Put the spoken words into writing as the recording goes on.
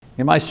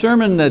In my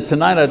sermon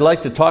tonight, I'd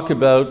like to talk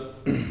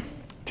about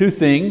two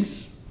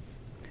things: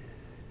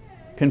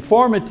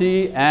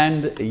 conformity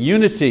and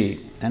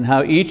unity, and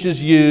how each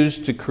is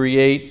used to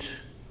create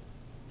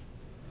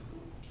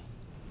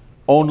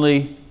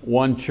only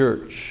one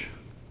church.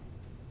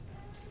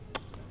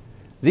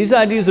 These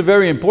ideas are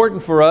very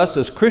important for us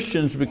as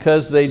Christians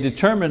because they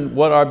determine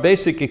what our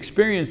basic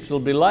experience will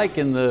be like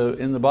in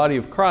the body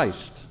of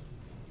Christ.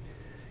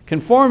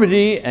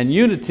 Conformity and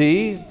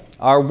unity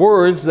are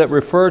words that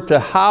refer to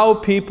how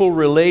people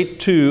relate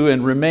to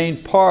and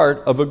remain part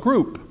of a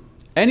group,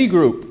 any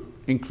group,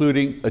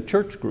 including a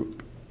church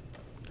group.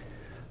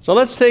 So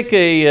let's take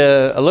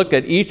a look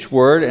at each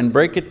word and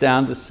break it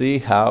down to see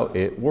how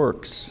it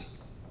works.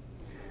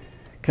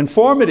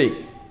 Conformity.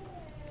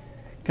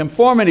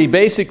 Conformity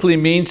basically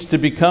means to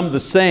become the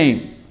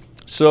same.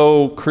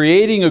 So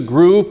creating a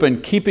group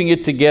and keeping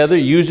it together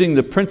using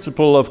the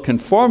principle of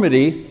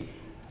conformity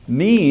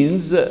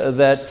means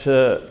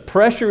that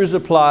pressure is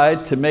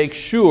applied to make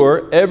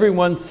sure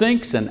everyone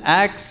thinks and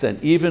acts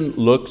and even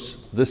looks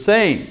the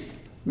same.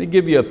 Let me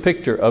give you a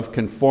picture of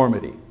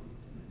conformity.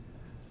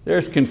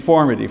 There's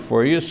conformity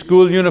for you.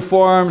 School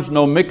uniforms,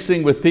 no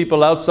mixing with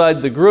people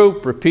outside the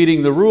group,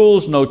 repeating the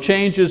rules, no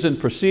changes in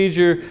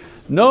procedure,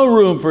 no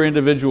room for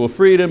individual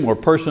freedom or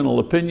personal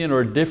opinion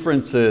or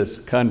differences.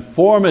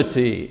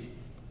 Conformity.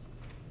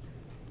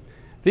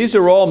 These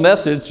are all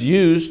methods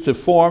used to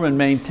form and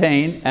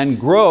maintain and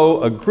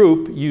grow a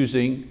group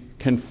using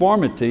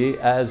conformity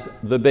as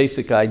the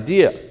basic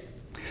idea.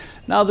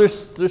 Now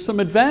there's some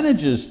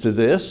advantages to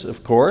this,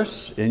 of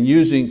course, in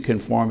using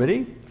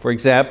conformity. For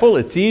example,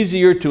 it's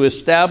easier to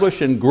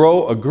establish and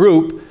grow a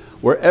group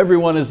where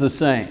everyone is the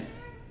same.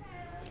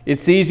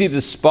 It's easy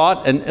to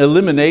spot and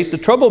eliminate the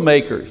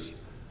troublemakers.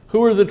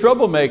 Who are the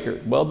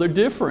troublemakers? Well, they're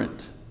different.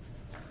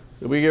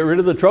 So we get rid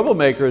of the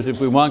troublemakers if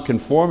we want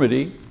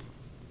conformity.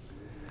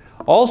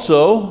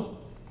 Also,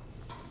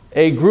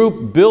 a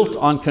group built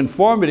on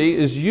conformity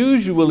is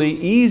usually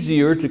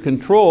easier to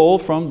control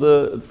from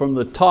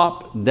the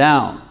top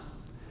down.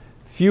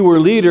 Fewer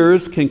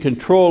leaders can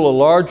control a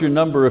larger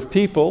number of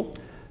people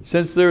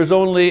since there is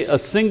only a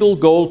single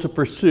goal to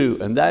pursue,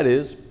 and that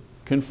is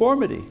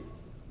conformity.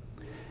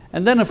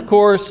 And then, of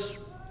course,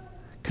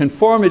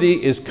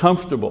 conformity is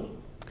comfortable.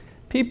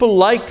 People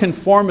like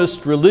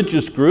conformist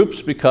religious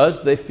groups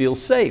because they feel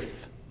safe.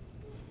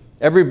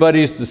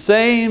 Everybody's the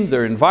same,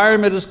 their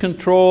environment is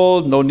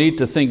controlled, no need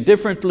to think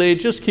differently,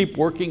 just keep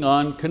working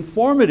on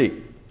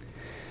conformity.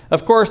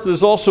 Of course,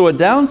 there's also a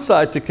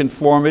downside to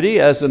conformity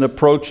as an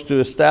approach to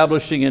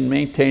establishing and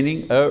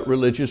maintaining a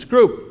religious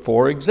group.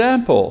 For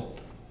example,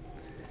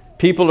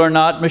 people are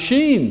not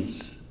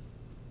machines.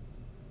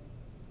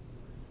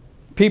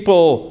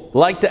 People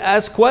like to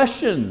ask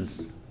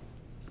questions.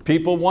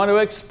 People want to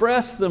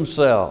express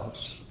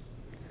themselves.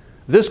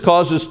 This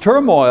causes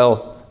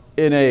turmoil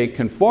in a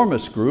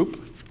conformist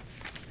group.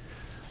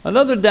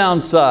 Another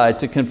downside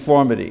to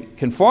conformity.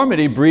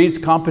 Conformity breeds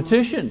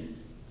competition.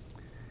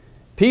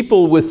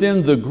 People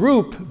within the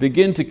group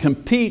begin to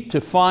compete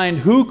to find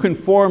who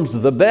conforms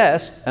the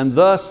best, and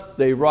thus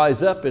they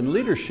rise up in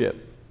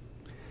leadership.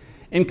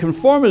 In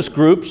conformist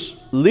groups,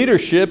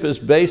 leadership is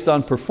based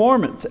on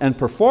performance, and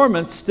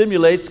performance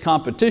stimulates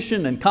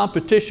competition, and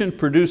competition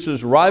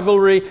produces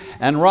rivalry,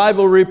 and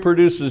rivalry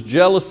produces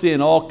jealousy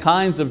and all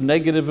kinds of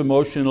negative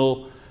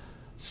emotional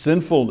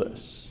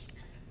sinfulness.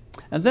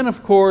 And then,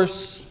 of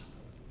course,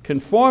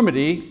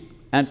 conformity,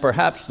 and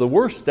perhaps the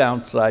worst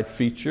downside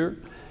feature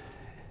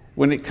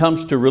when it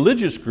comes to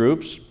religious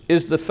groups,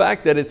 is the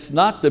fact that it's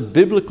not the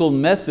biblical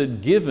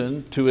method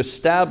given to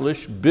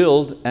establish,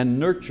 build, and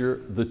nurture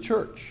the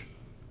church.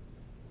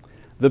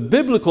 The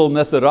biblical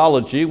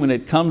methodology when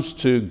it comes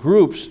to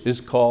groups is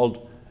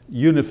called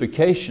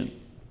unification.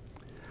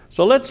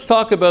 So let's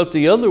talk about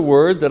the other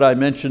word that I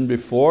mentioned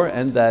before,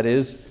 and that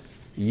is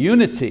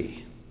unity.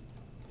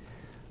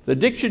 The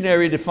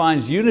dictionary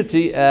defines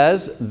unity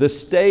as the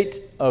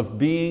state of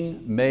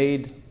being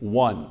made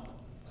one.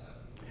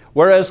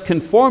 Whereas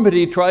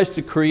conformity tries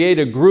to create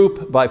a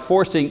group by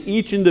forcing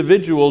each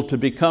individual to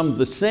become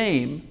the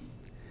same,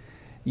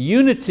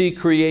 unity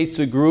creates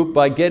a group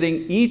by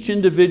getting each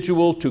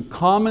individual to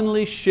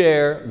commonly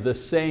share the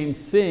same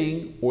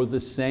thing or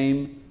the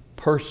same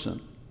person.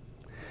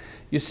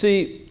 You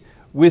see,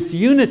 with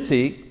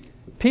unity,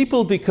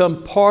 people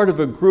become part of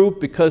a group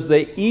because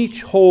they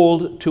each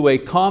hold to a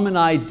common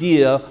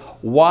idea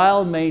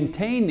while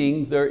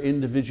maintaining their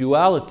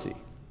individuality.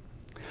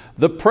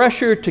 The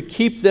pressure to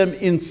keep them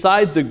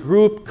inside the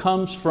group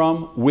comes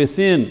from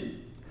within,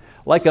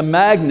 like a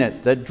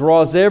magnet that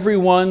draws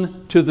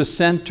everyone to the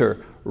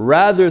center,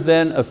 rather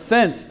than a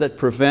fence that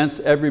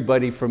prevents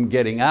everybody from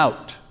getting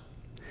out.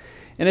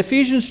 In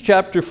Ephesians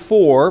chapter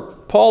 4,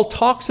 Paul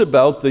talks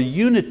about the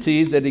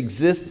unity that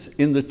exists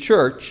in the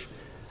church,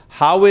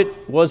 how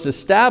it was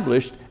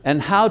established,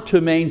 and how to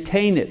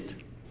maintain it.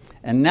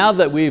 And now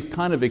that we've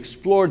kind of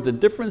explored the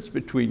difference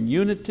between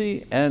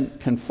unity and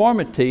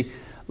conformity,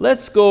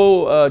 let's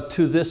go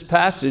to this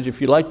passage.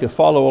 If you'd like to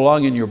follow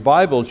along in your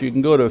Bibles, you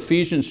can go to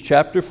Ephesians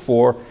chapter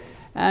 4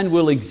 And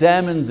we'll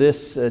examine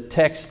this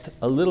text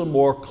a little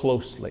more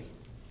closely.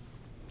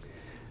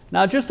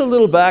 Now, just a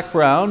little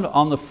background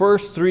on the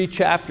first 3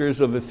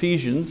 chapters of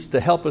Ephesians to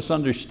help us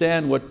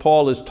understand what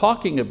Paul is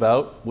talking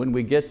about when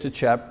we get to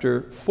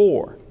chapter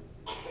 4.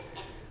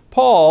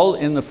 Paul,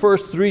 in the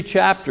first 3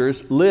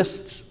 chapters,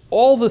 lists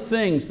all the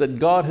things that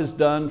God has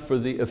done for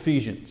the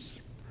Ephesians.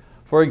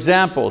 For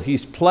example,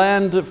 He's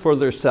planned for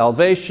their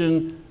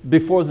salvation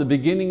before the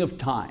beginning of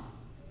time.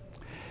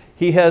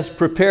 He has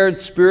prepared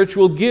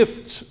spiritual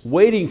gifts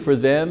waiting for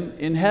them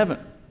in heaven.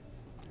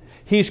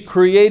 He's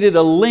created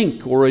a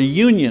link or a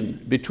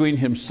union between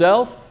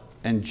Himself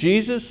and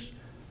Jesus,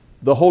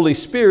 the Holy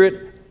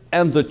Spirit,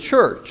 and the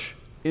church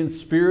in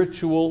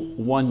spiritual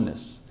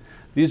oneness.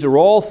 These are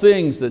all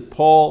things that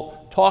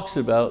Paul talks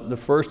about in the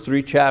first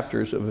 3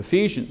 chapters of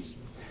Ephesians.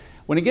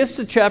 When he gets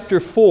to chapter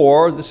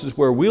 4, this is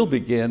where we'll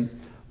begin,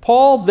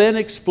 Paul then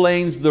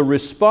explains the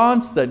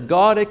response that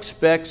God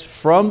expects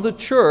from the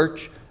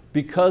church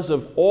because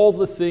of all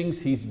the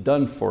things He's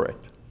done for it.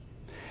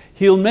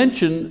 He'll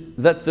mention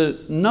that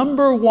the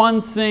number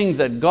one thing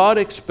that God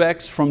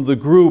expects from the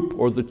group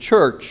or the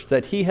church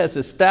that He has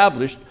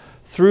established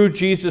through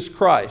Jesus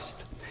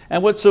Christ.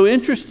 And what's so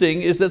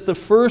interesting is that the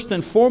first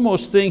and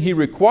foremost thing He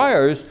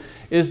requires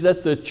is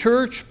that the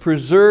church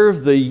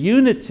preserve the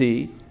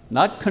unity,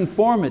 not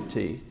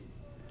conformity,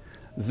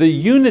 the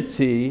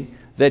unity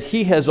that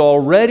He has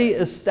already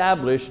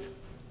established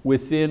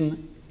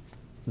within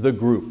the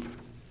group.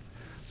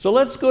 So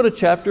let's go to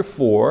chapter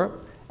 4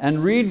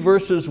 and read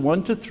verses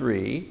 1 to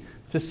 3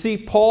 to see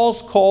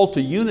Paul's call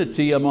to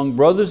unity among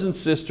brothers and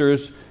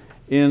sisters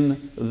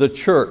in the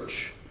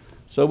church.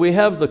 So we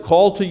have the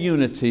call to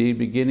unity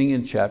beginning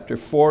in chapter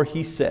 4.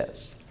 He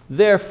says,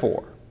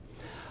 "Therefore,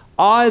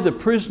 I, the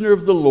prisoner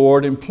of the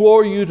Lord,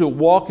 implore you to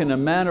walk in a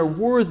manner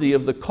worthy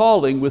of the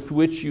calling with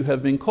which you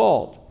have been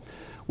called,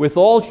 with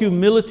all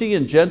humility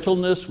and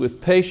gentleness,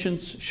 with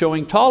patience,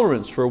 showing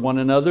tolerance for one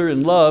another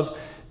in love,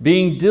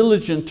 being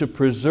diligent to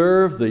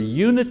preserve the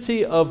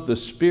unity of the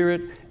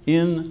Spirit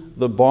in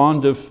the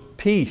bond of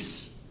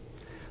peace."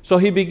 So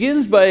he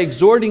begins by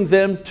exhorting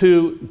them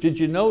to, did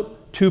you note,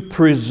 to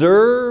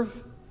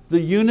preserve the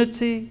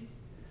unity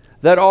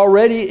that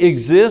already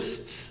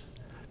exists,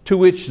 to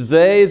which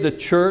they, the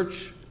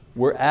church,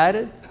 were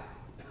added.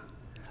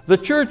 The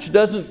church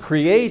doesn't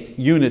create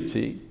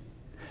unity.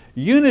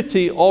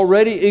 Unity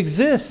already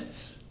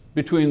exists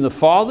between the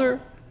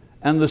Father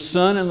and the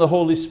Son and the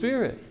Holy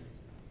Spirit.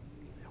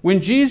 When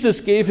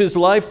Jesus gave His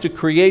life to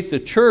create the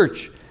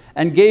church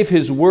and gave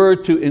His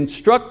word to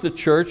instruct the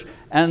church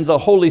and the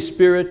Holy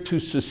Spirit to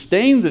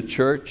sustain the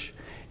church,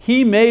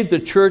 He made the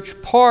church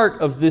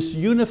part of this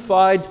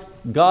unified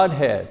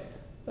Godhead.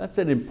 That's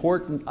an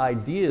important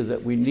idea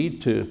that we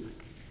need to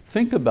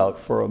think about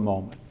for a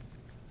moment.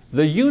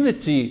 The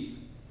unity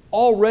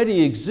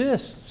already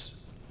exists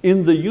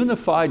in the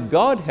unified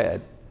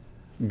Godhead.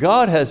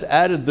 God has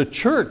added the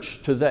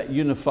church to that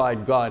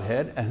unified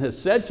Godhead and has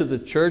said to the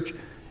church,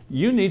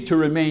 you need to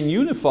remain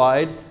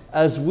unified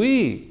as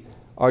we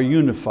are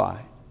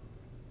unified.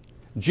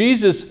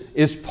 Jesus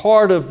is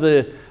part of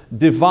the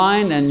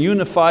divine and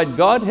unified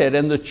Godhead,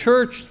 and the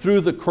church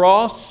through the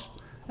cross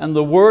and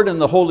the Word and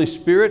the Holy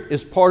Spirit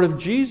is part of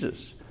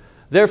Jesus.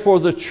 Therefore,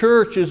 the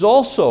church is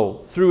also,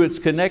 through its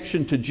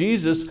connection to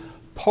Jesus,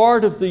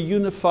 part of the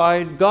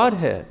unified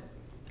Godhead.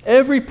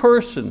 Every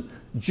person,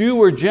 Jew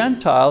or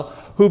Gentile,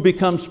 who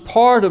becomes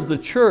part of the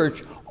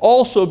church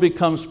also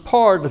becomes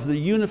part of the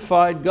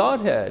unified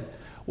Godhead.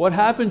 What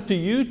happened to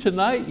you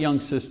tonight, young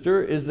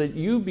sister, is that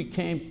you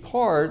became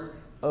part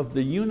of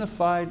the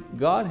unified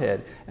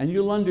Godhead. And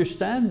you'll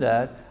understand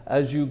that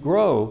as you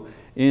grow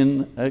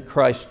in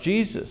Christ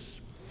Jesus.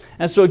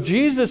 And so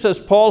Jesus, as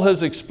Paul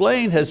has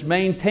explained, has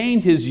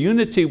maintained His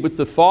unity with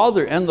the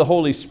Father and the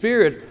Holy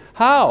Spirit.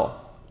 How?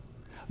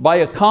 By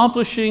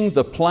accomplishing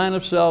the plan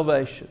of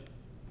salvation.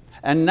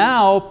 And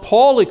now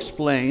Paul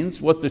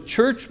explains what the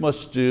church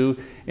must do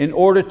in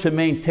order to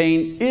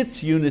maintain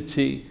its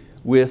unity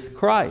with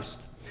Christ.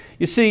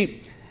 You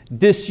see,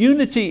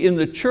 disunity in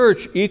the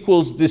church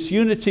equals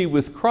disunity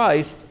with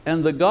Christ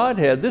and the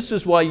Godhead. This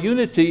is why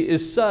unity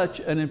is such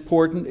an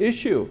important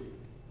issue.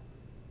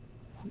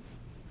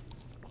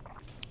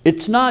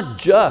 It's not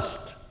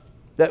just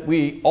that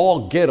we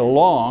all get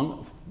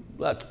along,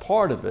 that's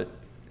part of it.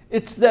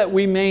 It's that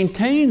we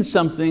maintain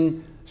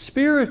something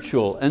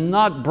spiritual and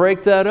not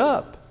break that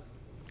up.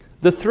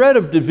 The threat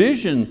of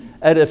division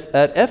at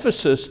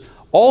Ephesus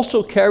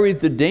also carried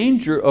the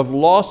danger of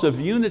loss of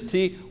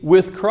unity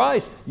with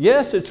Christ.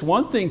 Yes, it's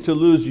one thing to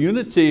lose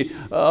unity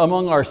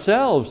among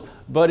ourselves,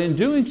 but in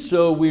doing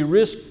so we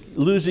risk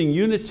losing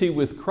unity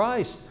with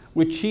Christ,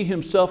 which He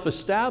Himself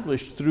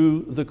established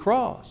through the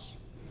cross.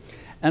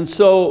 And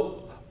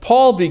so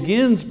Paul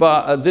begins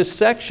this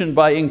section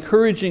by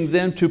encouraging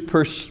them to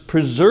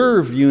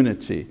preserve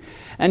unity.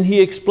 And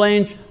he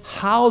explains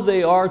how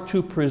they are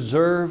to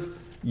preserve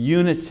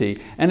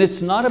unity. And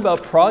it's not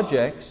about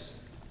projects.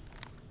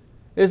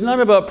 It's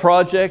not about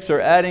projects or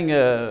adding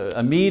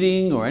a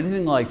meeting or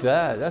anything like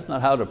that. That's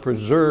not how to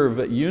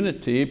preserve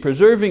unity.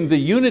 Preserving the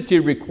unity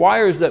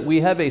requires that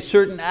we have a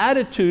certain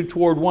attitude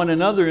toward one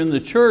another in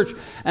the church,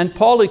 and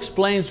Paul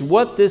explains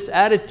what this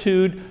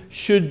attitude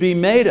should be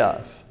made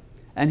of.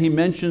 And he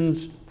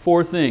mentions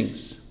 4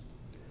 things.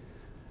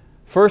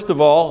 First of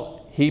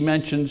all, he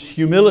mentions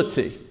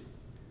humility.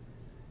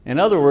 In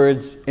other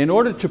words, in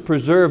order to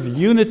preserve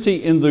unity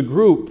in the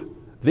group,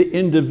 the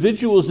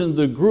individuals in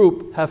the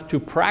group have to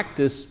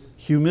practice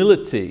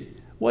humility.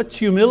 What's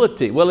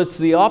humility? Well, it's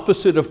the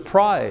opposite of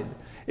pride.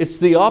 It's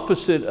the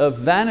opposite of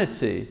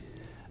vanity.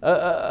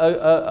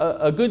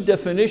 A good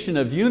definition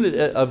of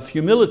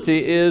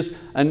humility is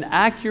an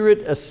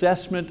accurate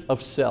assessment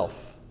of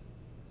self.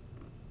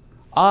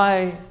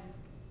 I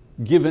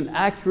give an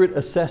accurate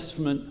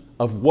assessment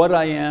of what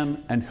I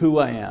am and who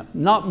I am.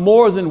 Not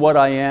more than what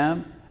I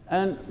am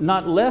and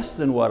not less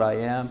than what I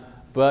am,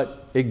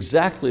 but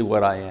exactly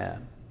what I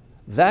am.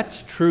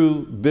 That's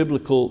true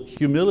biblical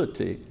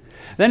humility.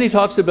 Then he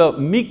talks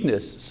about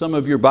meekness. Some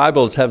of your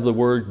Bibles have the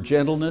word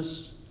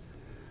gentleness.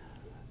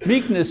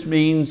 Meekness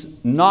means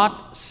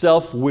not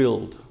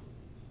self-willed.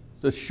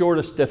 It's the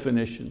shortest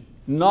definition.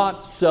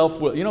 Not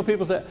self-willed. You know,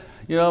 people say,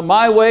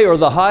 my way or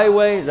the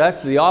highway,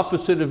 that's the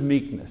opposite of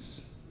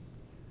meekness.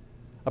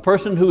 A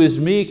person who is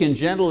meek and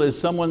gentle is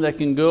someone that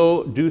can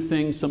go do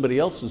things somebody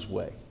else's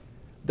way.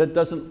 That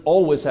doesn't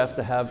always have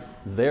to have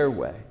their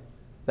way.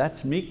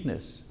 That's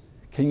meekness.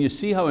 Can you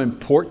see how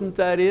important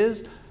that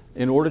is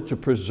in order to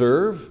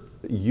preserve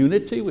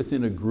unity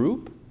within a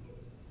group?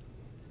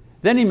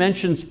 Then he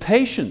mentions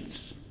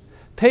patience.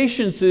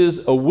 Patience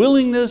is a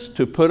willingness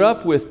to put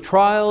up with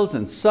trials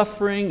and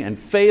suffering and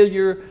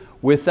failure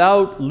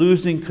without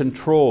losing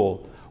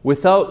control,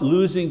 without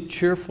losing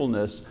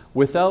cheerfulness,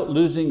 without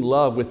losing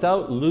love,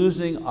 without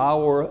losing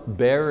our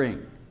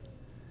bearing.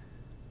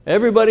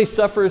 Everybody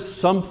suffers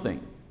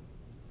something.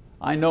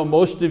 I know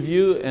most of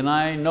you, and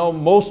I know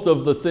most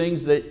of the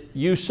things that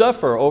you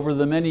suffer over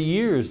the many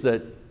years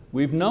that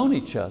we've known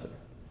each other.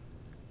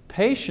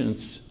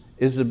 Patience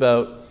is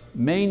about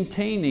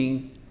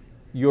maintaining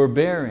your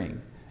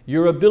bearing,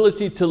 your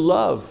ability to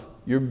love,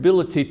 your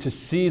ability to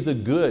see the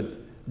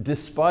good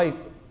despite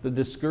the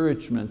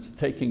discouragements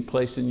taking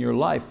place in your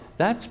life.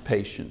 That's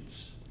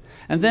patience.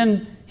 And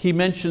then he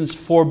mentions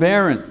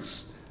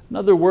forbearance.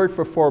 Another word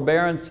for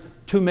forbearance,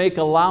 to make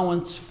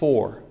allowance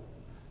for.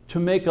 To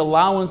make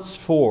allowance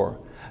for.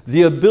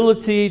 The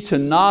ability to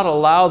not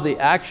allow the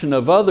action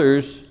of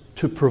others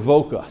to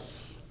provoke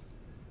us.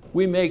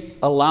 We make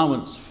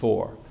allowance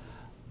for.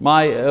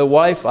 My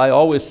wife, I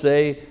always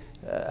say,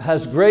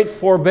 has great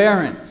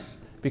forbearance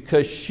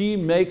because she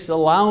makes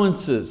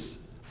allowances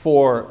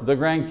for the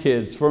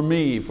grandkids, for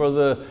me, for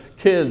the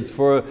kids,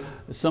 for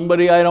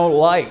somebody I don't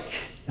like.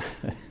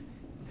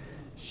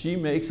 She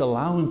makes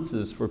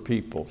allowances for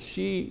people.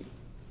 She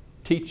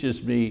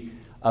teaches me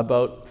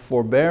about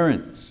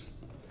forbearance.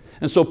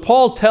 And so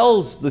Paul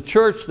tells the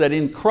church that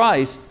in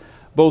Christ,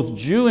 both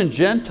Jew and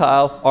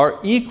Gentile are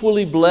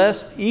equally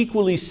blessed,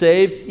 equally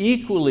saved,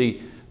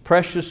 equally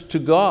precious to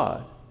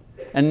God.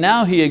 And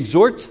now he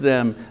exhorts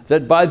them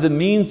that by the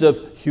means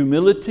of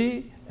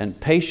humility and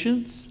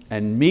patience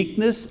and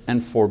meekness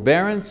and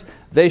forbearance,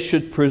 they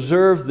should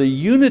preserve the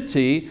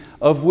unity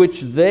of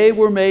which they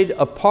were made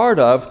a part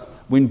of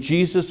when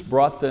Jesus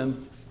brought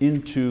them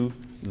into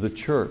the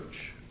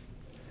church.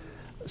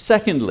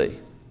 Secondly,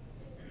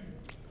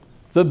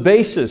 the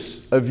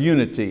basis of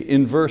unity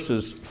in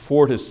verses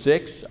 4 to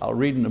 6, I'll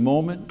read in a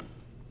moment.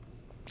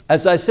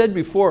 As I said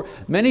before,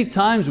 many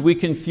times we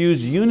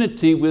confuse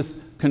unity with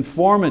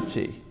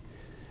conformity.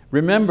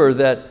 Remember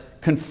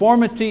that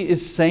conformity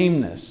is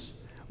sameness.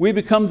 We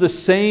become the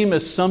same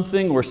as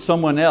something or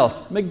someone else.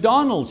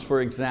 McDonald's,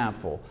 for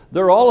example,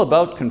 they're all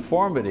about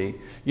conformity.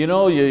 You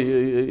know,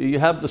 you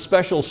have the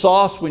special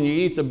sauce when you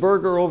eat the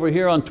burger over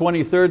here on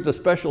 23rd, the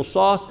special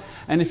sauce.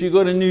 And if you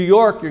go to New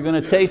York, you're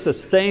going to taste the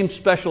same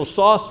special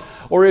sauce.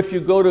 Or if you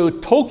go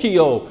to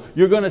Tokyo,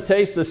 you're going to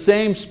taste the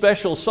same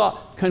special sauce.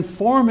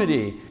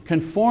 Conformity,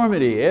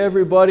 conformity.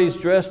 Everybody's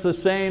dressed the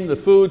same, the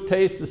food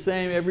tastes the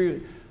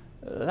same.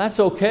 That's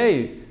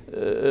okay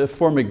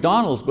for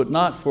McDonald's, but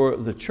not for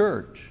the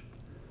church.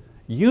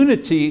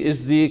 Unity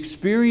is the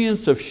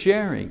experience of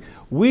sharing.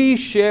 We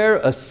share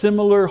a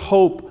similar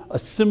hope, a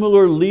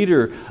similar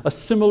leader, a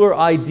similar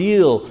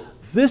ideal.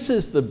 This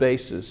is the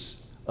basis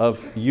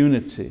of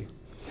unity.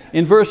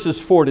 In verses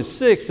 4 to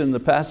 6 in the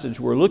passage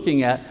we're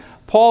looking at,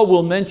 Paul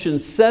will mention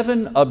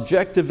 7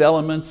 objective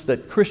elements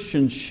that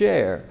Christians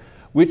share,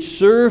 which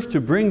serve to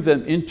bring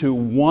them into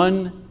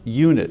one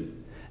unit.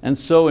 And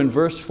so in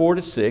verse 4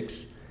 to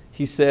 6,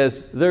 he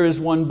says, there is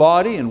one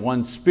body and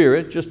one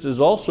spirit, just as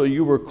also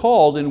you were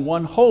called in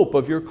one hope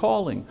of your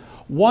calling.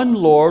 One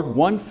Lord,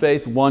 one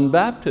faith, one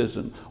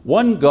baptism,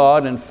 one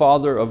God and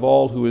Father of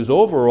all, who is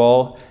over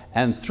all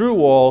and through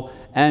all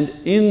and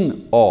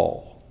in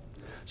all.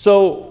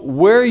 So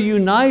we're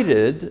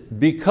united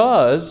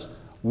because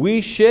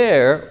we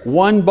share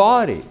one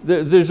body.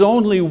 There's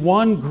only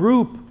one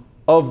group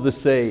of the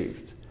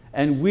saved,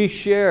 and we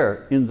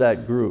share in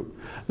that group.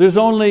 There's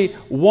only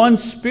one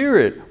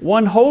Spirit,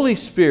 one Holy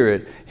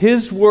Spirit,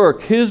 His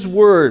work, His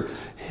word,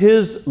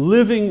 His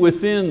living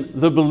within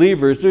the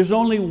believers. There's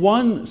only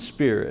one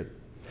Spirit.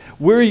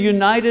 We're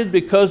united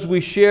because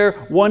we share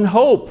one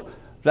hope,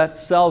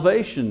 that's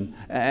salvation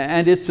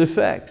and its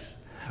effects.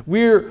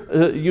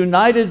 We're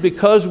united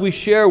because we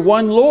share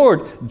one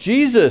Lord,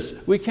 Jesus.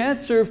 We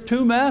can't serve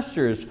two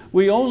masters.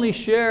 We only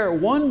share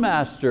one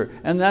master,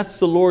 and that's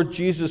the Lord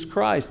Jesus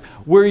Christ.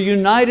 We're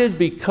united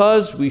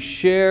because we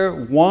share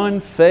one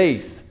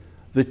faith,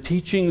 the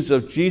teachings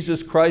of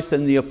Jesus Christ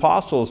and the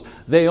apostles.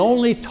 They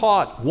only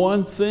taught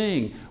one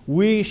thing.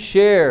 We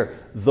share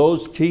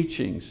those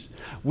teachings.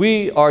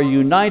 We are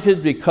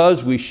united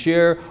because we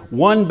share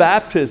one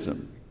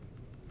baptism,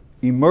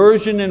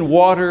 immersion in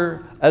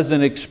water as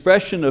an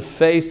expression of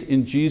faith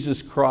in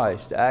Jesus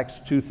Christ. Acts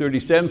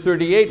 2:37,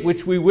 38,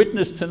 which we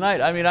witnessed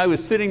tonight. I mean, I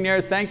was sitting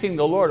there thanking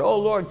the Lord. Oh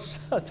Lord,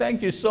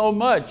 thank you so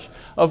much.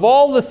 Of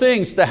all the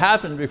things to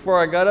happen before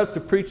I got up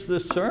to preach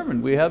this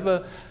sermon, we have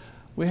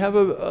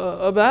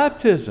a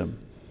baptism.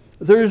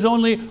 There is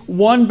only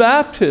one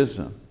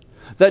baptism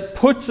that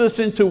puts us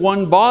into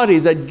one body,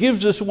 that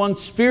gives us one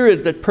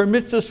Spirit, that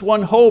permits us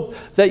one hope,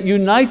 that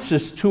unites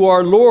us to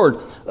our Lord.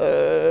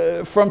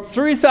 From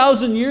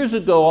 3,000 years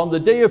ago, on the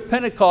day of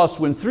Pentecost,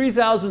 when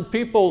 3,000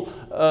 people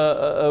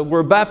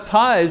were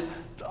baptized,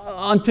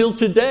 until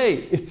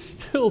today, it's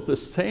still the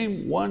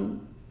same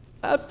one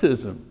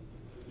baptism.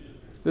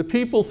 The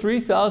people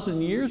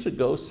 3,000 years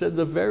ago said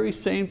the very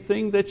same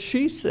thing that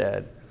she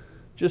said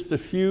just a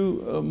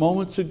few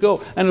moments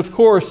ago. And of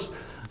course,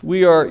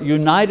 we are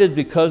united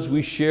because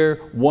we share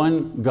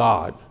one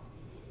God,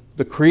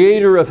 the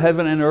creator of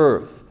heaven and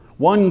earth.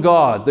 One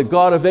God, the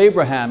God of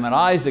Abraham and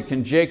Isaac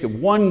and Jacob.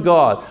 One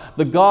God,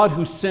 the God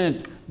who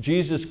sent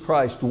Jesus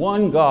Christ.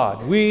 One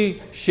God.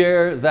 We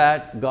share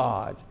that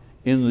God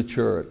in the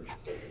church.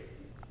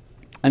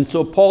 And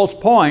so Paul's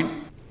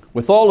point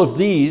with all of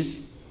these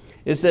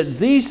is that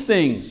these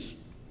things,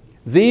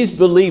 these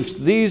beliefs,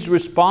 these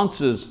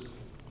responses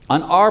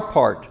on our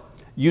part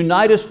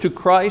unite us to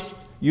Christ,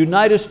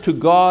 unite us to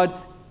God,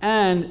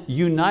 and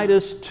unite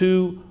us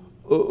to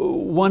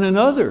one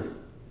another.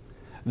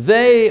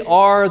 They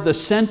are the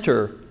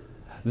center.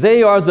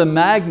 They are the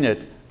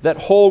magnet that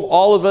hold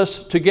all of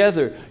us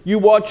together. You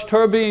watched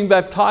her being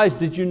baptized.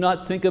 Did you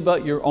not think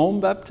about your own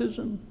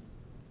baptism?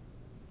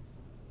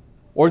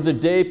 Or the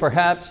day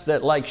perhaps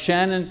that, like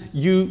Shannon,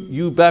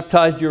 you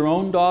baptized your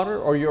own daughter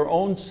or your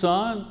own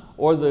son,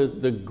 or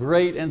the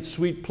great and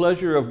sweet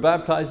pleasure of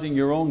baptizing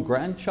your own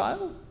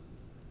grandchild?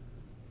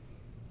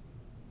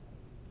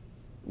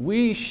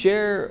 We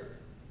share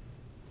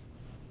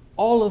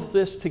all of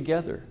this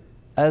together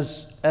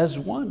as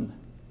one.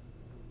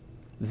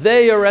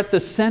 They are at the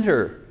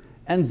center,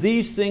 and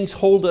these things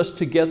hold us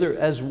together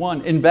as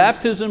one. In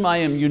baptism, I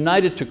am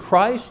united to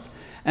Christ,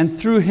 and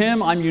through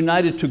Him I'm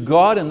united to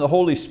God and the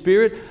Holy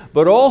Spirit,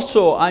 but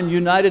also I'm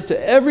united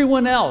to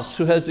everyone else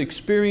who has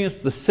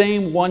experienced the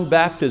same one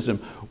baptism.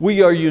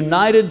 We are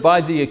united by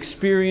the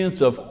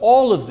experience of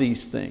all of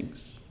these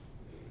things.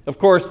 Of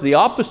course, the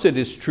opposite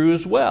is true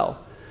as well.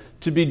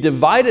 To be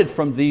divided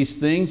from these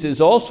things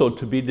is also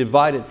to be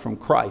divided from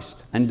Christ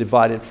and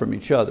divided from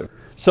each other.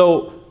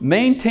 So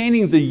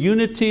maintaining the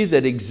unity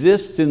that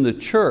exists in the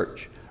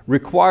church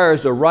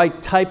requires a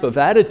right type of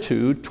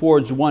attitude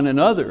towards one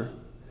another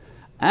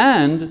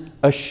and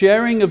a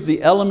sharing of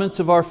the elements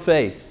of our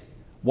faith.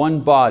 One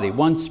body,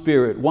 one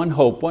Spirit, one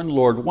hope, one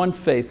Lord, one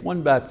faith,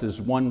 one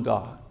baptism, one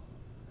God.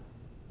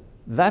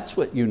 That's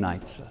what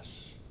unites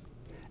us.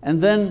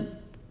 And then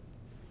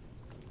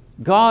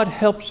God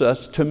helps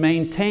us to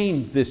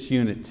maintain this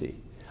unity.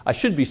 I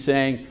should be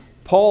saying,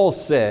 Paul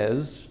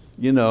says,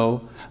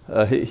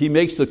 he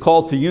makes the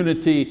call to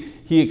unity,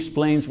 he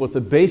explains what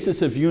the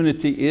basis of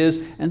unity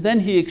is, and then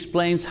he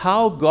explains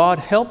how God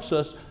helps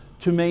us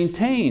to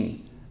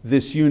maintain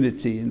this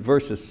unity in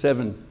verses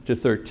 7 to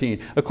 13.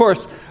 Of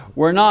course,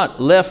 we're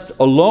not left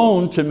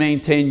alone to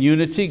maintain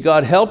unity.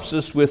 God helps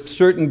us with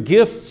certain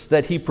gifts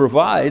that He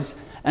provides,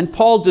 and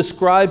Paul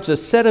describes a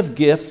set of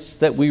gifts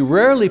that we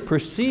rarely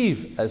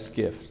perceive as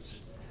gifts.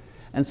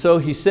 And so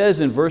he says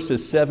in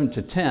verses 7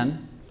 to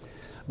 10,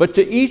 "But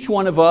to each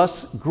one of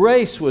us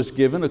grace was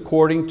given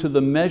according to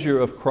the measure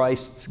of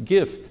Christ's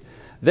gift.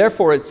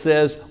 Therefore it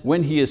says,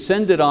 when He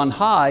ascended on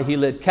high, He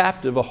led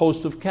captive a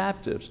host of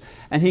captives,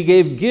 and He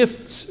gave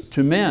gifts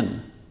to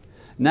men."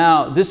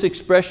 Now this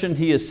expression,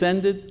 He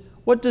ascended,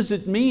 what does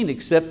it mean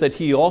except that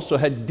He also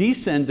had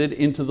descended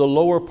into the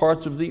lower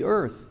parts of the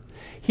earth?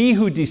 He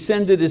who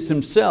descended is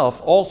Himself,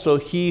 also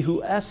He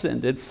who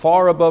ascended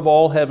far above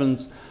all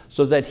heavens,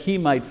 so that He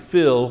might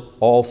fill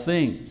all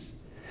things.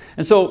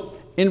 And so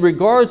in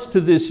regards to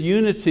this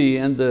unity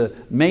and the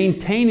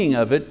maintaining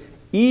of it,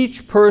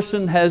 each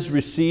person has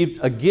received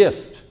a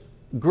gift,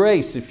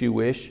 grace if you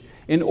wish,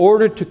 in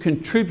order to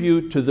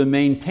contribute to the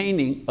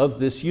maintaining of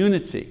this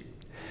unity.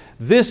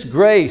 This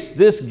grace,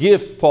 this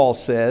gift, Paul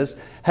says,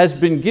 has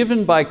been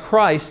given by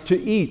Christ to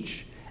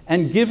each,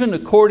 and given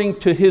according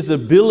to His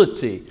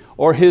ability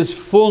or His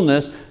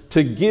fullness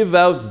to give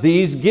out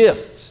these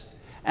gifts?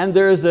 And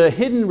there's a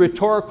hidden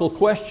rhetorical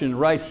question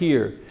right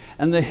here.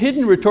 And the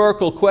hidden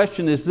rhetorical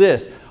question is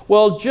this: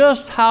 well,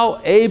 just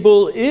how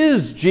able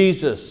is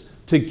Jesus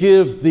to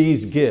give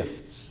these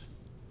gifts?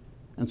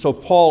 And so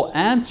Paul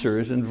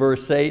answers in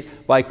verse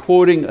 8 by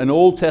quoting an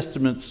Old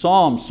Testament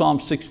psalm, Psalm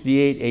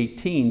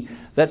 68:18,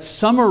 that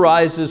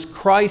summarizes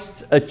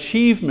Christ's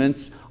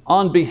achievements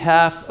on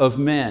behalf of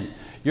men.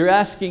 You're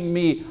asking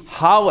me,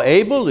 how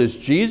able is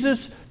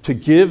Jesus to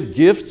give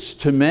gifts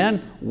to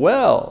men?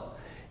 Well,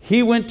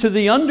 He went to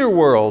the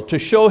underworld to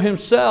show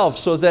Himself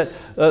so that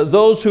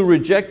those who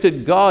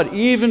rejected God,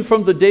 even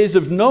from the days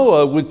of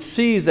Noah, would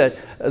see that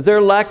their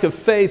lack of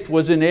faith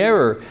was in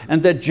error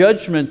and that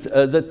judgment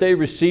that they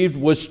received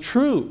was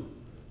true.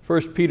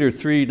 1 Peter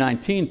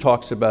 3:19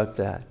 talks about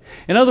that.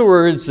 In other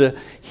words,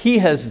 He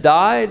has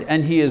died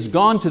and He has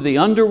gone to the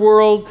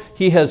underworld.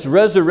 He has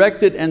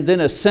resurrected and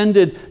then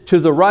ascended to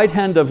the right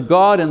hand of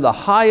God in the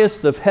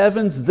highest of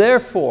heavens.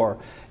 Therefore,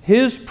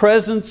 His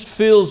presence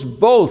fills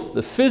both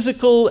the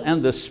physical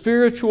and the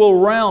spiritual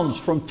realms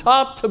from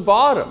top to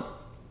bottom.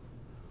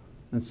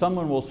 And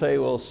someone will say,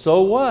 well,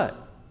 so what?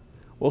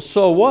 Well,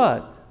 so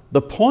what?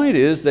 The point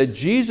is that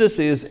Jesus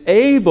is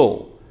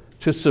able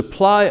to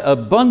supply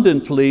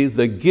abundantly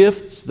the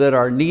gifts that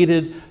are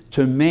needed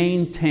to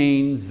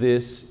maintain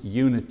this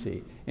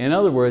unity. In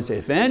other words,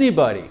 if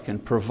anybody can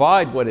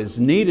provide what is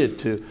needed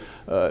to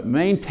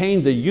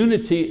maintain the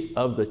unity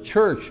of the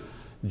church,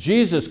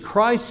 Jesus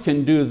Christ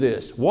can do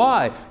this.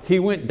 Why? He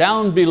went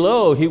down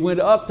below, He went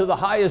up to the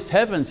highest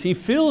heavens, He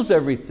fills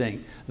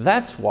everything.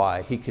 That's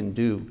why He can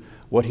do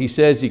what He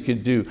says He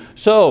could do.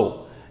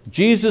 So,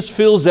 Jesus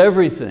fills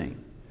everything.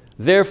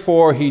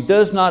 Therefore, He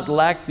does not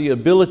lack the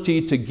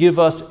ability to give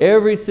us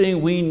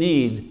everything we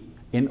need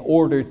in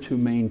order to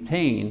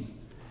maintain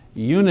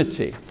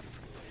unity.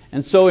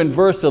 And so in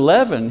verse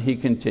 11, he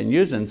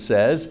continues and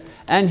says,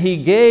 and He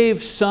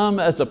gave some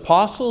as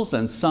apostles,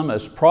 and some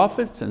as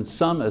prophets, and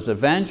some as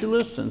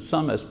evangelists, and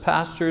some as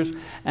pastors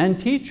and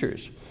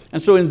teachers.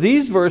 And so in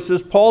these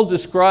verses, Paul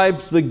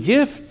describes the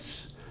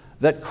gifts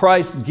that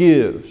Christ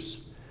gives.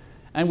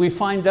 And we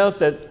find out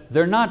that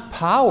they're not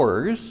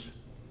powers,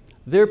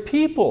 they're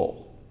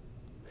people.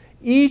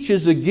 Each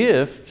is a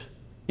gift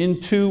in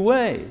two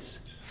ways.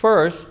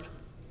 First,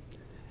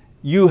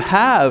 you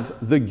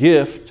have the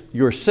gift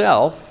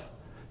yourself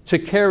to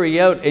carry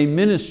out a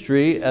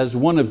ministry as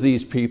one of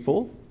these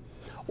people,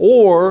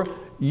 or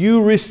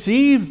you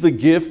receive the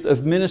gift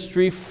of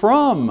ministry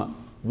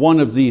from one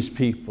of these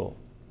people.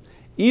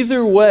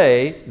 Either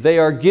way, they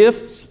are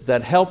gifts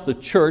that help the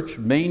church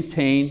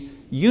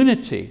maintain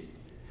unity.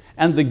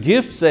 And the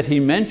gifts that he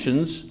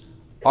mentions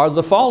are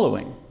the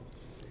following.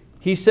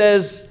 He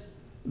says,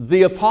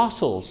 the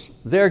apostles,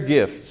 their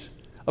gifts.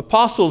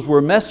 Apostles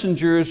were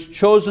messengers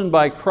chosen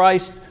by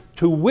Christ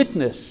to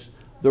witness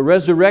the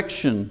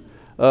resurrection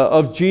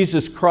of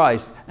Jesus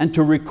Christ and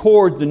to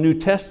record the New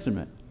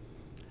Testament.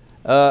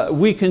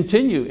 We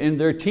continue in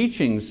their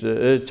teachings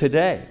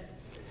today.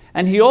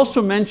 And he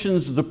also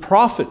mentions the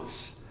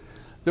prophets.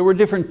 There were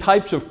different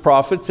types of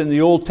prophets in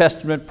the Old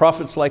Testament,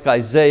 prophets like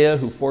Isaiah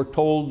who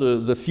foretold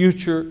the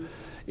future.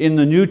 In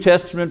the New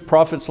Testament,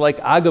 prophets like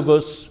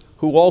Agabus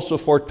who also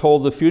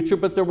foretold the future,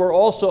 but there were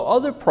also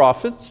other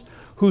prophets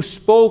who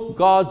spoke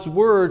God's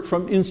word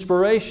from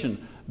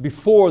inspiration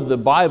before the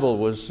Bible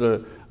was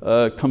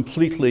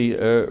completely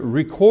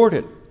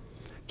recorded.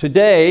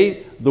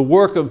 Today, the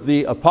work of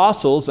the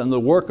apostles and the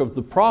work of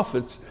the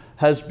prophets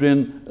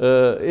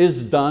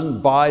is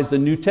done by the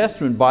New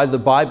Testament, by the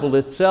Bible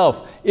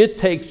itself. It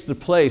takes the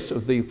place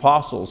of the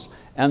apostles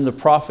and the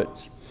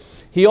prophets.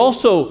 He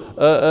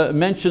also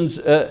mentions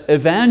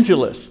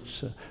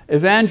evangelists.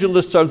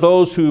 Evangelists are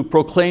those who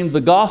proclaim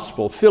the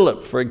gospel.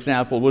 Philip, for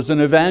example, was an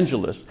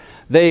evangelist.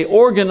 They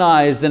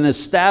organized and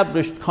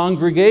established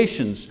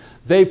congregations.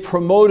 They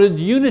promoted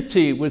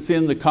unity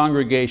within the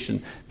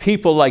congregation.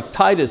 People like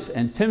Titus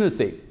and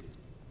Timothy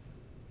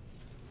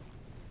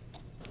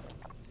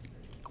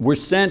were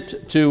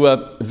sent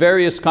to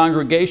various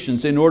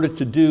congregations in order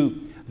to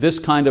do this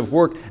kind of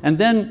work. And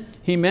then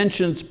he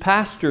mentions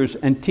pastors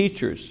and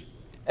teachers,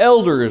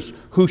 elders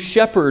who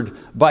shepherd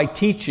by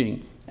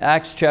teaching,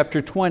 Acts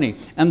chapter 20,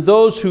 and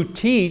those who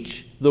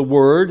teach the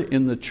word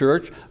in the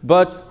church,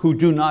 but who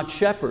do not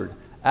shepherd,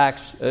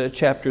 Acts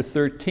chapter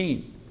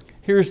 13.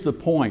 Here's the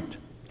point.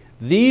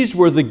 These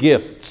were the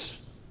gifts.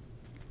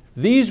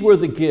 These were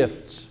the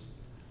gifts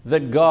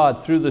that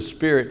God, through the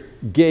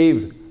Spirit,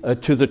 gave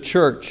to the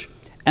church.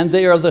 And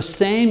they are the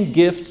same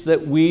gifts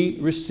that we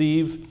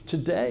receive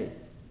today.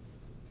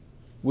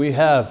 We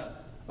have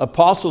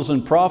apostles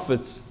and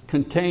prophets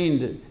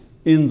contained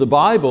in the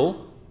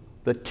Bible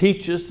that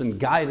teach us and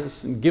guide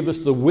us and give us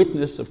the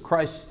witness of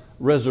Christ's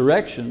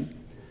resurrection.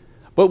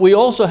 But we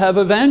also have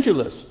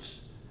evangelists,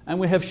 and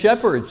we have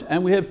shepherds,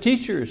 and we have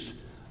teachers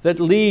that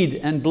lead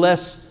and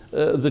bless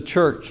the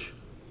church.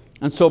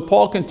 And so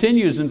Paul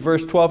continues in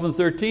verse 12 and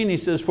 13. He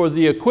says, for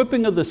the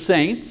equipping of the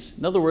saints,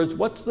 in other words,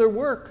 what's their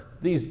work?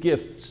 These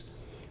gifts.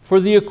 For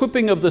the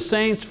equipping of the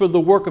saints for the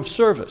work of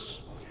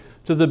service,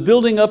 to the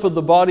building up of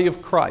the body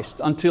of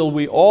Christ, until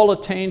we all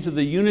attain to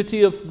the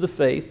unity of the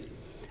faith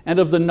and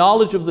of the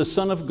knowledge of the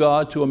Son of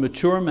God, to a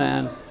mature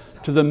man,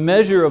 to the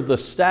measure of the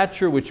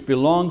stature which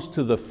belongs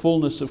to the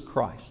fullness of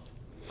Christ.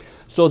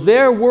 So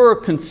their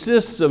work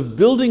consists of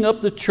building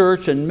up the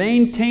church and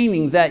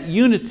maintaining that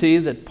unity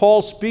that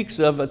Paul speaks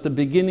of at the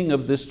beginning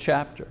of this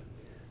chapter.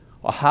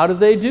 Well, how do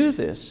they do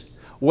this?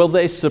 Well,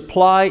 they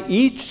supply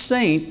each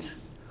saint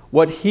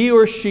what he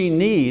or she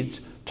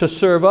needs to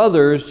serve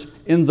others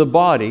in the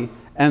body,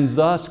 and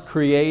thus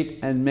create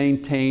and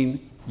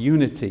maintain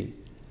unity.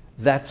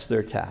 That's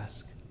their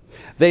task.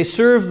 They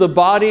serve the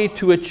body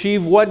to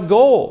achieve what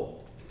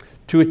goal?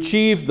 To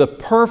achieve the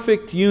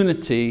perfect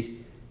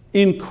unity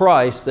in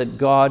Christ that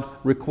God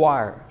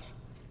requires.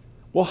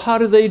 Well, how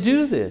do they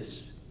do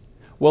this?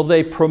 Well,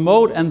 they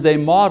promote and they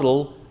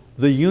model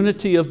the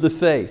unity of the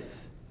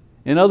faith.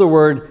 In other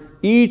words,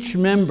 each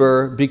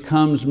member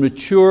becomes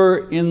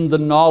mature in the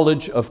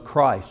knowledge of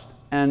Christ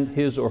and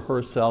his or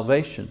her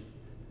salvation.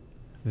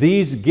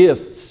 These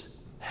gifts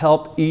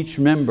help each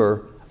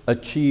member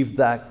achieve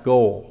that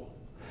goal.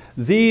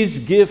 These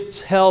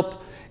gifts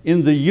help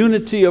in the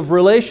unity of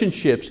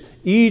relationships.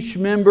 Each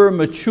member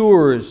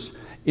matures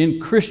in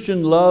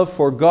Christian love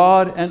for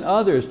God and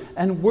others.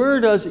 And where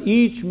does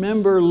each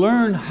member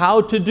learn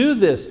how to do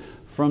this?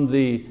 From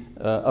the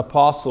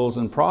apostles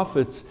and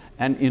prophets,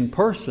 and in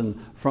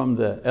person from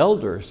the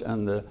elders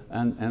and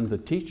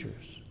the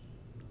teachers.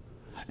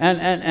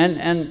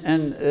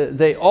 And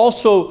they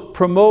also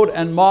promote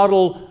and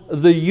model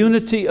the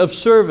unity of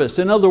service.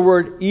 In other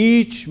words,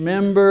 each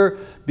member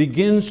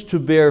begins to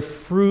bear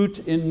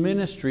fruit in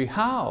ministry.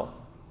 How?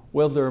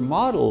 Well, they're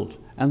modeled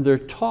and they're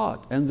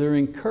taught and they're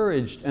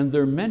encouraged and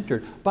they're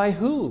mentored. By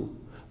who?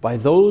 By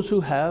those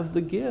who have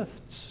the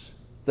gifts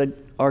that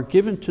are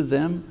given to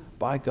them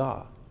by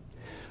God.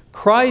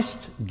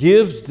 Christ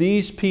gives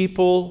these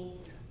people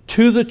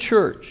to the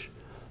church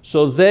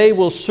so they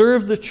will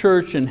serve the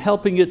church in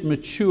helping it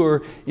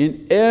mature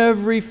in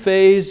every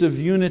phase of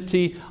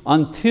unity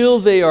until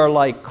they are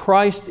like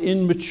Christ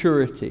in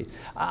maturity.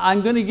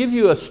 I'm going to give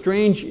you a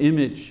strange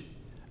image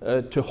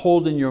to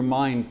hold in your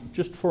mind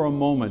just for a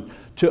moment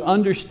to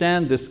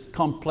understand this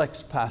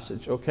complex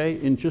passage,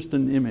 okay, in just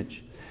an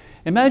image.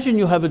 Imagine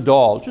you have a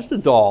doll, just a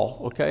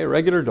doll, okay, a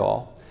regular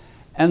doll,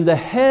 and the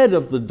head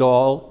of the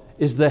doll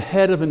is the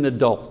head of an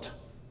adult.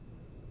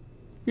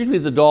 Usually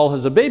the doll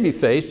has a baby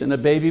face and a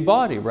baby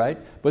body, right?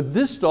 But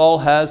this doll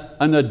has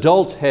an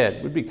adult head.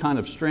 It would be kind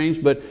of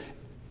strange, but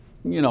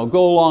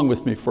go along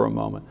with me for a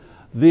moment.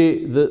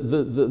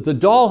 The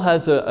doll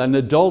has an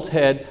adult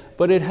head,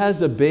 but it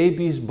has a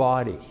baby's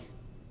body.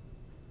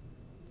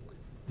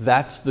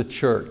 That's the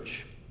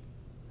church.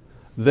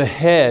 The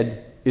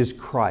head is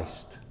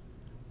Christ,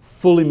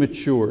 fully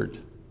matured,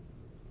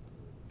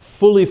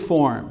 fully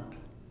formed.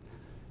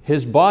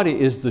 His body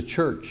is the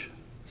church,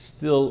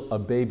 still a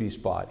baby's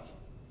body,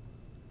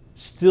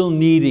 still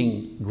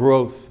needing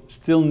growth,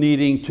 still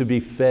needing to be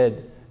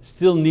fed,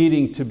 still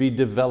needing to be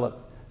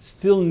developed,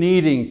 still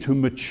needing to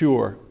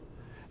mature.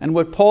 And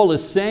what Paul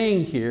is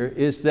saying here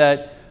is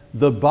that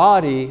the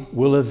body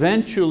will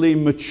eventually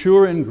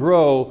mature and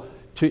grow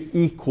to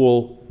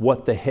equal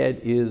what the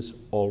head is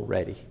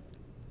already.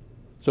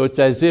 So it's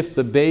as if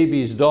the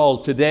baby's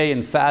doll today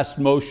in fast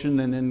motion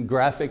and in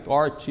graphic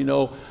arts,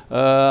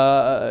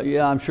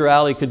 I'm sure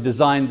Ali could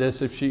design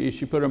this if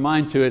she put her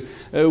mind to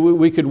it.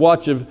 We could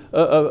watch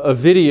a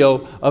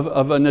video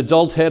of an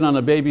adult head on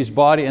a baby's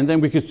body, and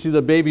then we could see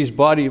the baby's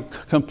body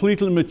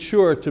completely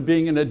mature to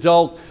being an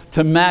adult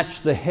to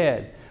match the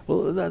head.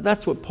 Well,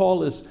 that's what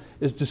Paul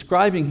is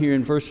describing here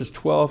in verses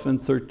 12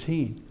 and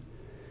 13.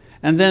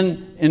 And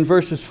then in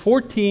verses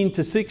 14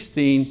 to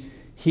 16,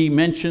 he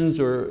mentions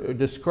or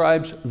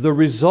describes the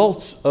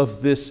results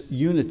of this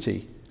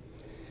unity.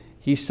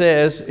 He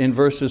says in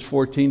verses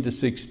 14 to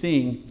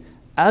 16,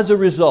 as a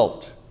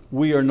result,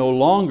 we are no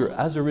longer,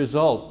 as a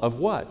result of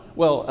what?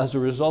 Well, as a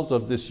result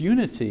of this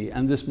unity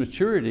and this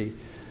maturity,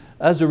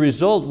 as a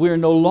result, we are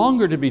no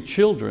longer to be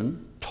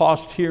children,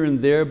 tossed here and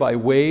there by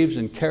waves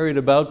and carried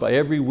about by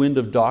every wind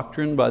of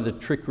doctrine, by the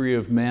trickery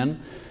of men,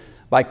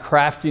 by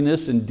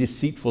craftiness and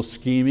deceitful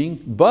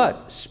scheming,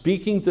 but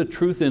speaking the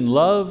truth in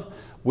love,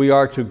 we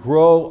are to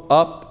grow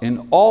up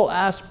in all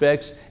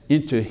aspects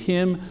into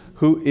Him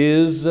who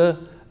is the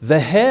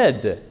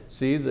head.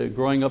 See, the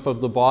growing up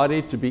of the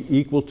body to be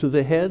equal to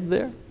the head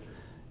there.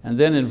 And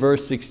then in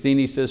verse 16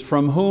 he says,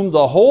 from whom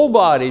the whole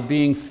body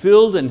being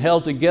filled and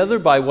held together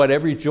by what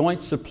every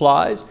joint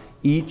supplies,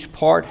 each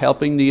part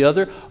helping the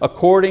other,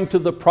 according to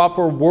the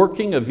proper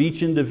working of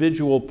each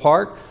individual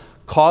part,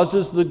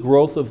 causes the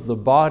growth of the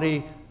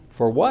body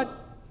for what?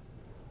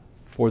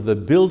 For the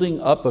building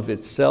up of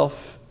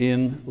itself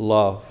in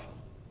love.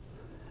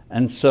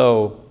 And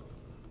so,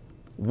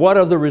 what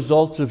are the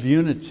results of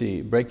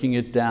unity? Breaking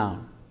it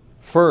down.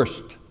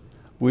 First,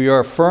 we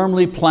are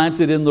firmly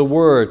planted in the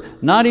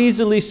Word, not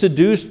easily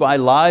seduced by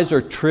lies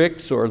or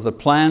tricks or the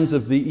plans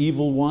of the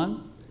evil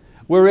one.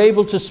 We're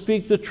able to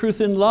speak the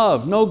truth in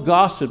love, no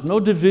gossip, no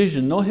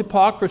division, no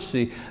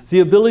hypocrisy, the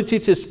ability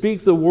to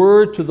speak the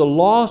word to the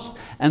lost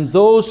and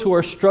those who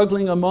are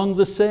struggling among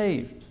the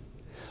saved.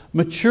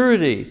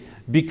 Maturity,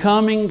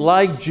 becoming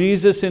like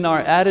Jesus in our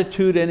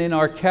attitude and in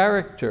our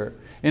character.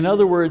 In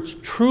other words,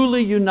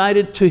 truly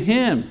united to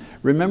Him.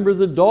 Remember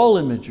the doll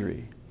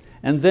imagery.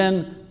 And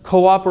then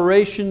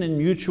cooperation and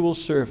mutual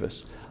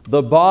service.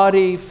 The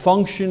body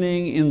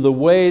functioning in the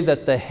way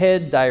that the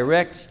head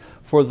directs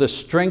for the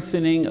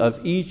strengthening of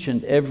each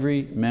and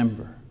every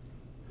member.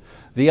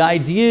 The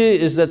idea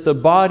is that the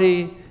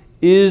body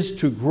is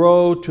to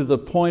grow to the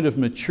point of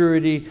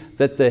maturity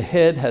that the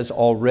head has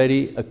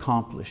already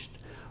accomplished.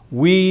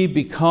 We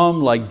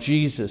become like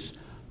Jesus,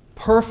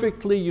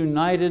 perfectly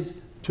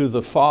united to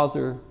the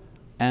Father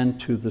and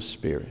to the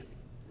Spirit.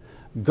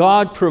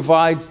 God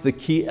provides the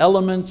key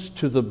elements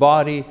to the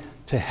body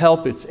to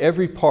help its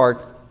every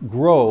part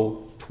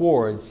grow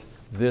towards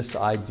this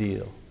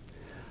ideal.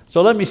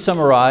 So let me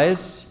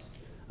summarize.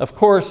 Of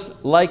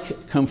course,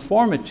 like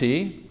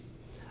conformity,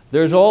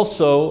 there's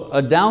also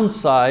a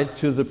downside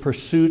to the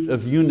pursuit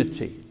of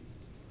unity.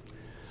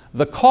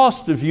 The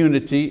cost of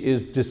unity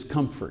is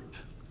discomfort.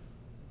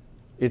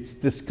 It's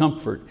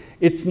discomfort.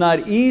 It's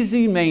not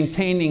easy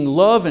maintaining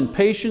love and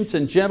patience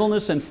and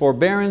gentleness and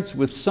forbearance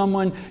with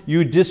someone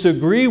you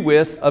disagree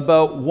with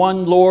about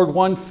one Lord,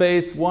 one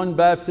faith, one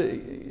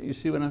baptism. You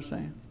see what I'm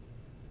saying?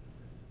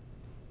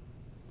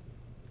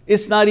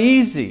 It's not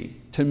easy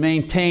to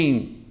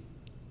maintain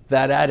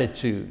that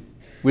attitude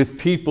with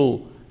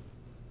people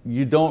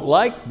you don't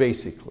like,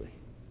 basically.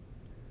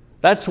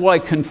 That's why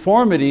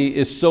conformity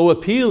is so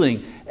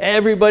appealing.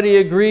 Everybody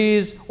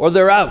agrees or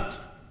they're out.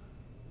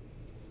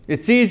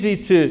 It's easy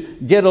to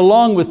get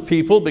along with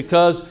people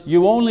because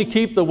you only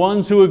keep the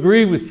ones who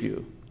agree with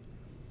you.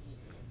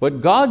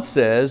 But God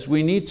says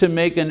we need to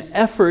make an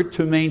effort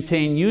to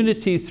maintain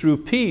unity through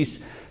peace,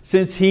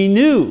 since He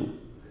knew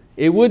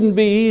it wouldn't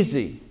be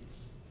easy,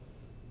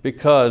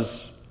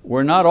 because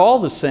we're not all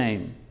the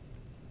same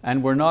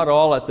and we're not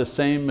all at the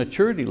same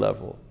maturity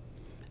level.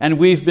 And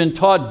we've been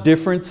taught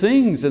different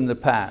things in the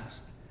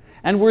past.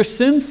 And we're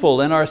sinful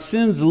and our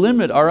sins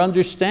limit our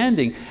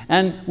understanding,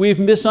 and we've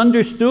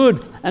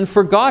misunderstood and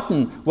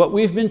forgotten what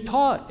we've been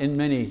taught in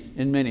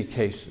many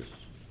cases.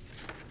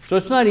 So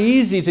it's not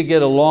easy to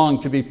get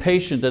along, to be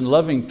patient and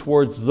loving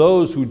towards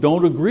those who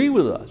don't agree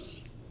with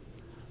us.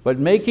 But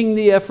making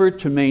the effort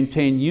to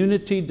maintain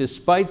unity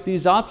despite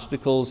these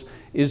obstacles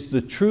is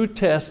the true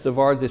test of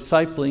our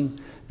discipling,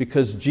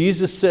 because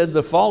Jesus said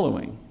the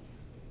following: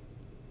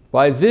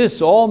 "By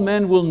this all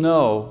men will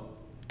know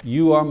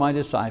you are my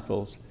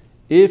disciples,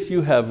 if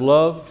you have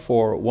love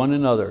for one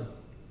another."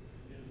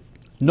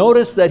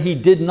 Notice that He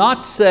did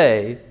not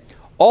say,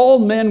 "All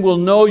men will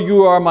know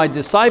you are my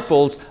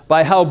disciples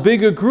by how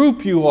big a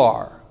group you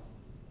are,"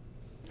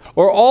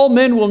 or "All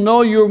men will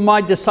know you're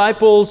my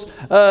disciples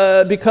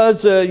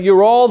because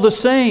you're all the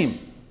same,"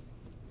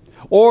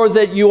 or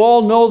that you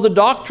all know the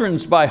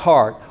doctrines by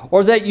heart,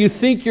 or that you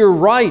think you're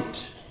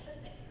right,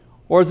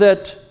 or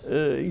that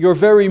you're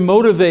very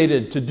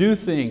motivated to do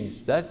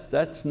things.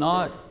 That's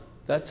not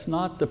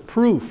the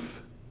proof.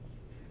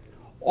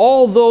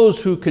 All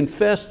those who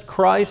confessed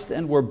Christ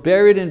and were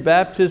buried in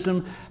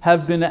baptism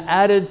have been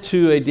added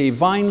to a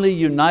divinely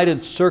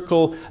united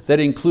circle that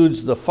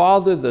includes the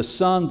Father, the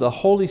Son, the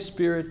Holy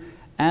Spirit,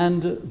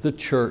 and the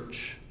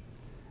church.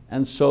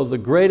 And so the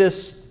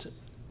greatest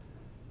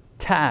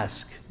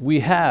task we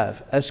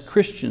have as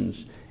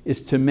Christians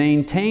is to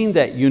maintain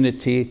that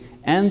unity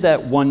and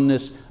that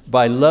oneness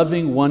by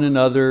loving one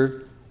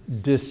another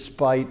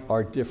despite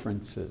our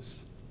differences.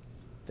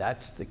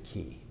 That's the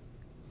key.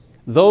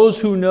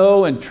 Those who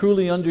know and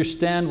truly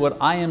understand what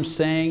I am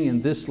saying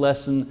in this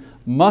lesson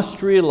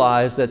must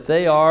realize that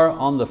they are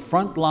on the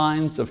front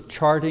lines of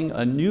charting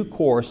a new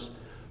course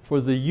for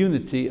the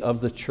unity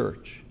of the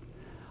church.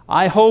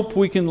 I hope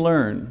we can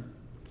learn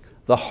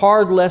the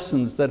hard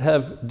lessons that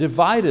have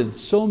divided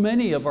so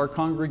many of our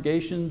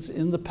congregations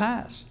in the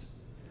past.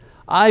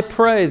 I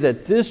pray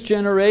that this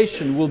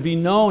generation will be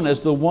known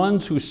as the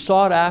ones who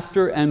sought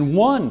after and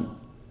won,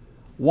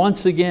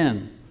 once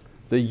again,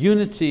 the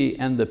unity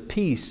and the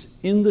peace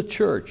in the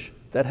church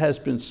that has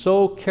been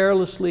so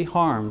carelessly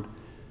harmed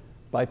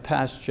by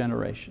past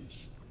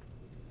generations.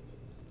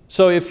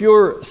 So if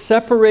you're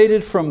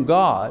separated from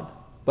God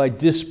by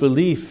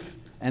disbelief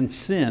and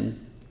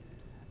sin,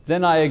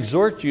 then I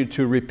exhort you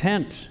to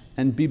repent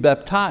and be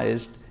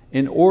baptized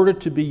in order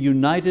to be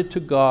united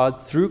to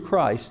God through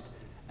Christ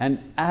and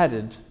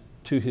added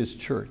to His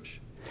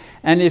church.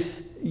 And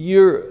if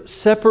you're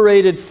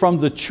separated from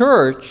the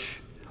church,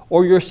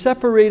 or you're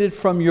separated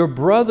from your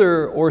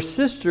brother or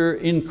sister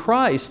in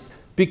Christ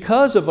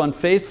because of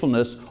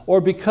unfaithfulness or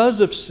because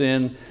of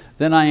sin,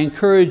 then I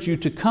encourage you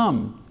to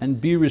come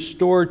and be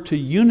restored to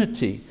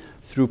unity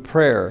through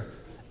prayer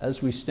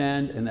as we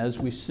stand and as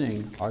we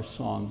sing our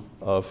song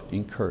of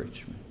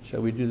encouragement.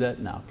 Shall we do that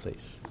now,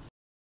 please?